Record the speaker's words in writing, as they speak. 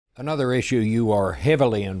Another issue you are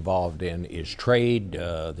heavily involved in is trade.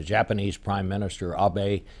 The Japanese Prime Minister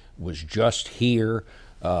Abe was just here.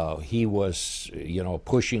 He was,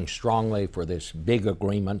 pushing strongly for this big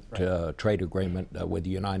agreement, right. Trade agreement with the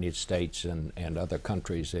United States and other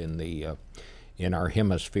countries in our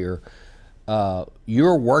hemisphere.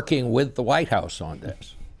 You're working with the White House on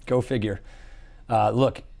this. Go figure.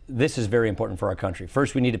 Look, this is very important for our country.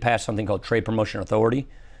 First, we need to pass something called Trade Promotion Authority,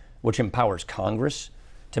 which empowers Congress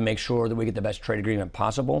to make sure that we get the best trade agreement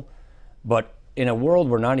possible. But in a world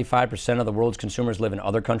where 95% of the world's consumers live in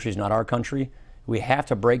other countries, not our country, we have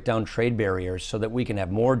to break down trade barriers so that we can have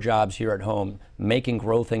more jobs here at home, making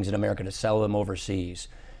grow things in America to sell them overseas.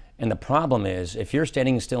 And the problem is, if you're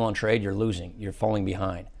standing still on trade, you're losing. You're falling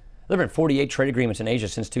behind. There have been 48 trade agreements in Asia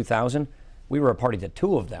since 2000. We were a party to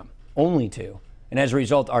 2 of them, only 2. And as a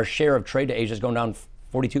result, our share of trade to Asia has gone down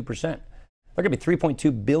 42%. There are going to be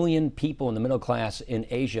 3.2 billion people in the middle class in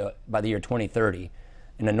Asia by the year 2030,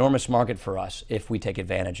 an enormous market for us if we take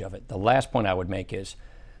advantage of it. The last point I would make is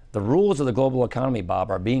the rules of the global economy,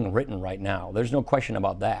 Bob, are being written right now. There's no question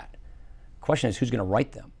about that. The question is, who's going to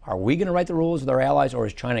write them? Are we going to write the rules with our allies, or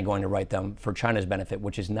is China going to write them for China's benefit,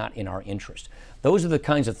 which is not in our interest? Those are the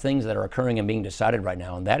kinds of things that are occurring and being decided right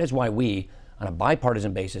now, and that is why we, on a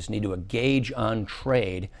bipartisan basis, need to engage on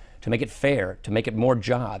trade to make it fair, to make it more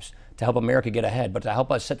jobs, to help America get ahead, but to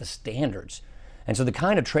help us set the standards. And so the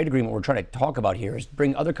kind of trade agreement we're trying to talk about here is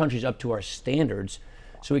bring other countries up to our standards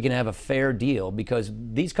so we can have a fair deal, because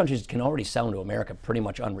these countries can already sell into America pretty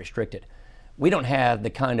much unrestricted. We don't have the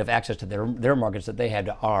kind of access to their markets that they have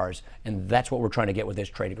to ours, and that's what we're trying to get with this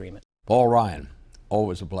trade agreement. Paul Ryan,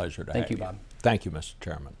 always a pleasure to have you. Thank you, Bob. Thank you, Mr.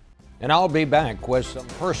 Chairman. And I'll be back with some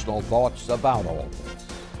personal thoughts about all this.